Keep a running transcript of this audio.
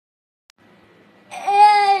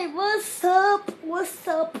what's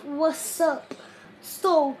up, what's up?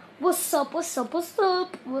 So, what's up, what's up, what's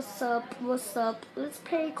up, what's up, what's up? Let's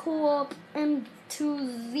play co-op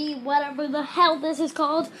M2Z, whatever the hell this is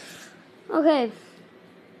called. Okay.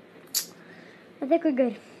 I think we're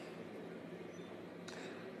good.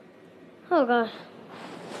 Oh, God.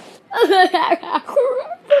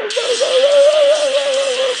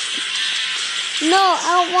 No, I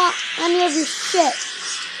don't want any of your shit.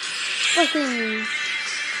 Fucking...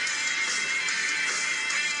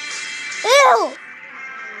 Ew!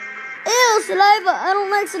 Ew, saliva. I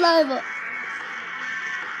don't like saliva.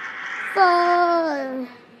 Fuck.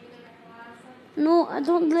 No, I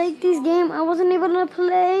don't like this game. I wasn't able to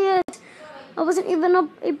play it. I wasn't even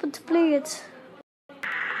able to play it.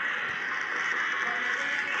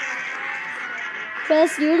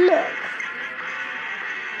 Press your luck.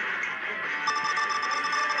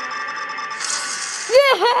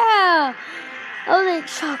 Yeah! I was like,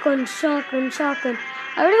 shotgun, shotgun, shotgun.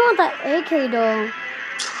 I really want that AK though.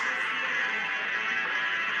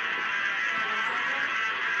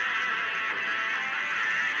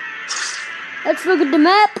 Let's look at the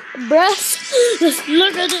map, bruh. Let's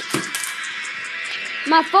look at it.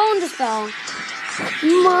 My phone just fell.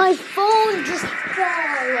 My phone just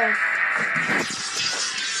fell.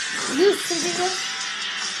 You idiot.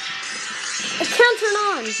 It can't turn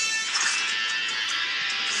on.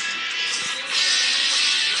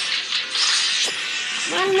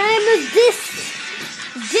 My name is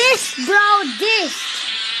this, bro, this.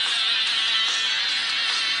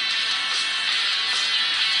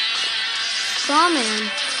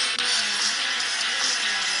 Man.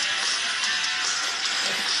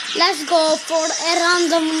 Let's go for a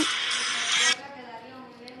random.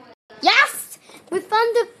 Yes! We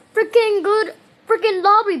found the freaking good freaking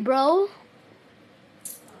lobby, bro.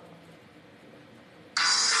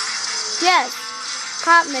 Yes.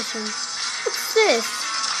 Cop mission. What's this?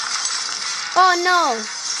 Oh no.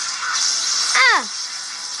 Ah!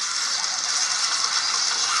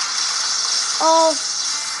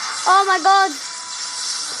 Oh my god.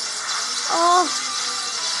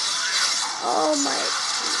 Oh my.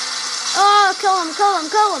 Oh, kill him. Kill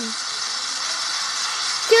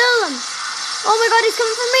him. Oh my god, he's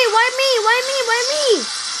coming for me. Why me?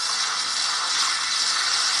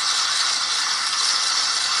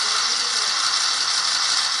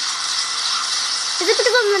 Is it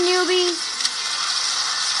because I'm the newbie?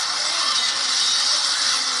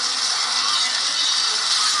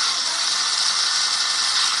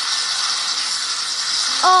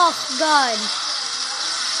 Oh god.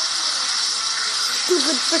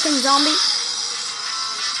 Stupid freaking zombie.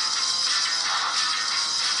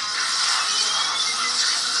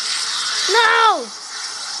 No!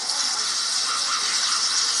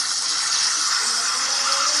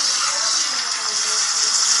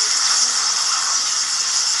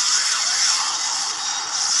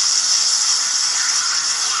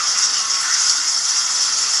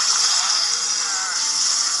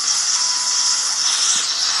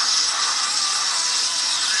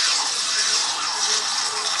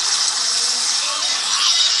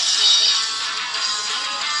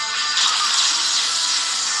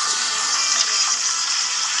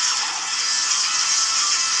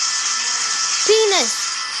 Penis.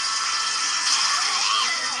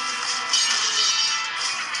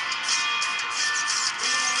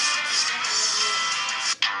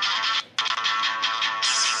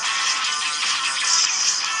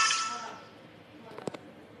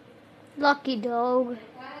 Lucky dog.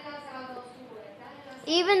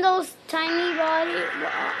 Even those tiny body,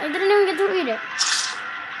 I didn't even get to read it.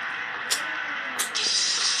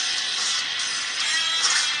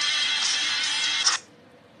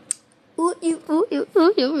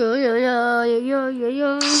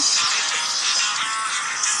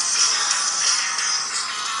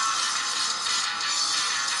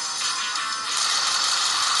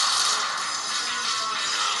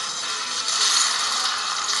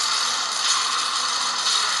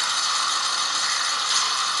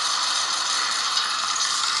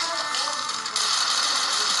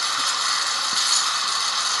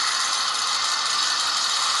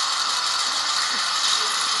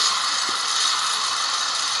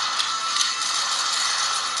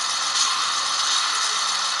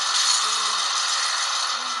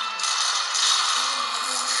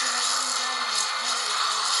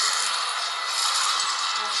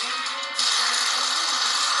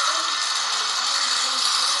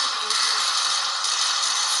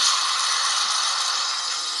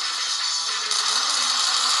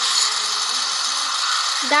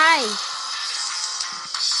 Die.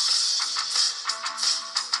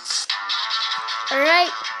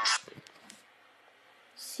 Alright.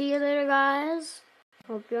 See you later, guys.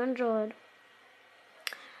 Hope you enjoyed.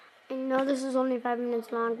 I know this is only 5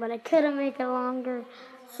 minutes long, but I couldn't make it longer.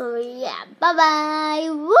 So yeah, bye bye.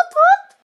 Whoop whoop.